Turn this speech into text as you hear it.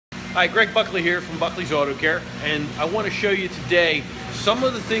Hi, Greg Buckley here from Buckley's Auto Care, and I want to show you today some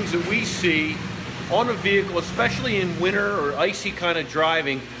of the things that we see on a vehicle, especially in winter or icy kind of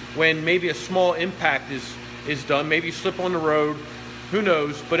driving, when maybe a small impact is done. Maybe you slip on the road, who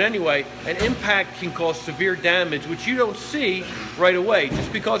knows. But anyway, an impact can cause severe damage, which you don't see right away.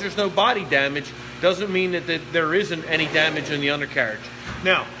 Just because there's no body damage doesn't mean that there isn't any damage in the undercarriage.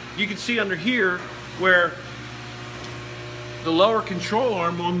 Now, you can see under here where the lower control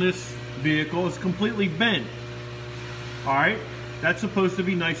arm on this vehicle is completely bent. All right, that's supposed to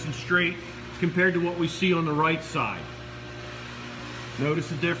be nice and straight compared to what we see on the right side. Notice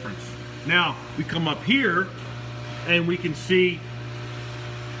the difference. Now, we come up here and we can see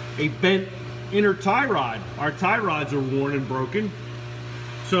a bent inner tie rod. Our tie rods are worn and broken.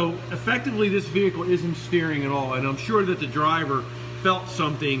 So effectively this vehicle isn't steering at all, and I'm sure that the driver felt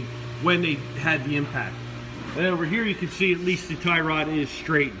something when they had the impact. And over here you can see at least the tie rod is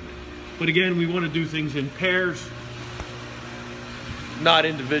straightened. But again, we want to do things in pairs, not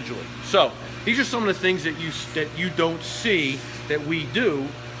individually. So these are some of the things that you don't see that we do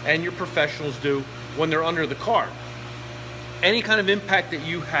and your professionals do when they're under the car. Any kind of impact that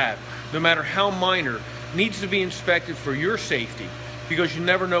you have, no matter how minor, needs to be inspected for your safety, because you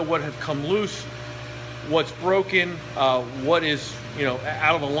never know what have come loose, what's broken, what is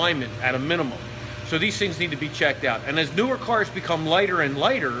out of alignment at a minimum. So these things need to be checked out. And as newer cars become lighter and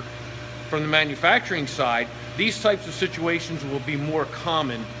lighter from the manufacturing side, these types of situations will be more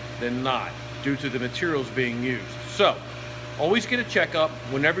common than not due to the materials being used. So always get a checkup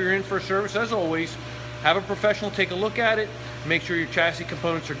whenever you're in for a service. As always, have a professional take a look at it, make sure your chassis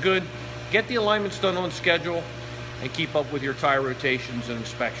components are good, get the alignments done on schedule, and keep up with your tire rotations and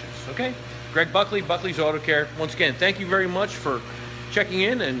inspections. Okay? Greg Buckley, Buckley's Auto Care. Once again, thank you very much for checking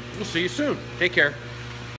in, and we'll see you soon. Take care.